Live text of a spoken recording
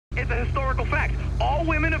a historical fact. All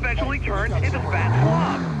women eventually turn into fat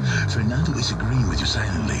slobs. Fernando is agreeing with you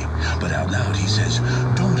silently, but out loud he says,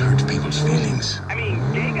 don't hurt people's feelings. I mean,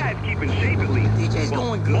 gay guys keep in shape at least. DJ's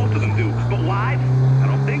going good. Most of them do, but wives? I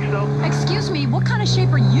don't think so. Excuse me, what kind of shape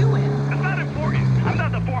are you in? That's not important. I'm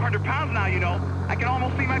not the 400 pounds now, you know. I can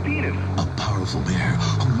almost see my penis. A powerful bear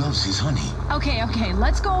who loves his honey. Okay,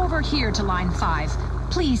 let's go over here to line 5.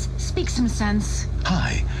 Please, speak some sense.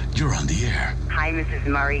 Hi, you're on the air. Hi, Mrs.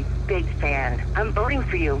 Murray. Big fan. I'm voting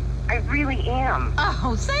for you. I really am.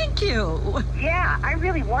 Oh, thank you. Yeah, I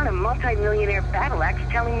really want a multi-millionaire battle axe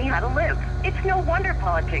telling me how to live. It's no wonder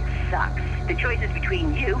politics sucks. The choice is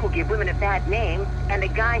between you, who give women a bad name, and a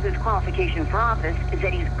guy whose qualification for office is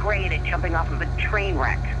that he's great at jumping off of a train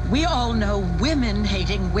wreck. We all know women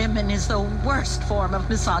hating women is the worst form of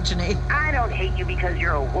misogyny. I don't hate you because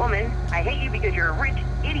you're a woman. I hate you because you're a rich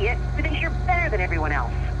idiot who thinks you're better than everyone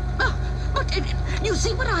else. But you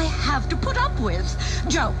see what I have to put up with.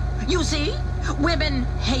 Joe, you see? Women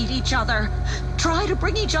hate each other, try to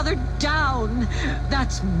bring each other down.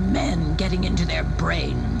 That's men getting into their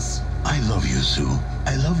brains. I love you, Sue.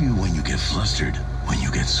 I love you when you get flustered, when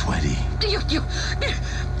you get sweaty.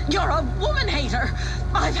 You're a woman hater.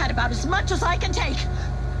 I've had about as much as I can take.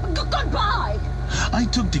 Goodbye. I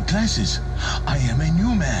took the classes. I am a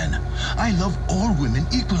new man. I love all women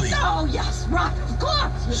equally. Oh, yes, right, of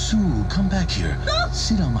course. Sue, come back here.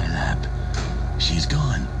 Sit on my lap. She's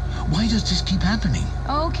gone. Why does this keep happening?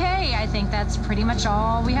 Okay, I think that's pretty much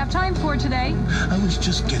all we have time for today. I was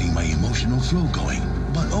just getting my emotional flow going.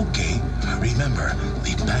 But okay. Remember,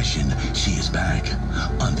 with passion, she is back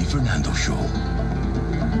on The Fernando Show.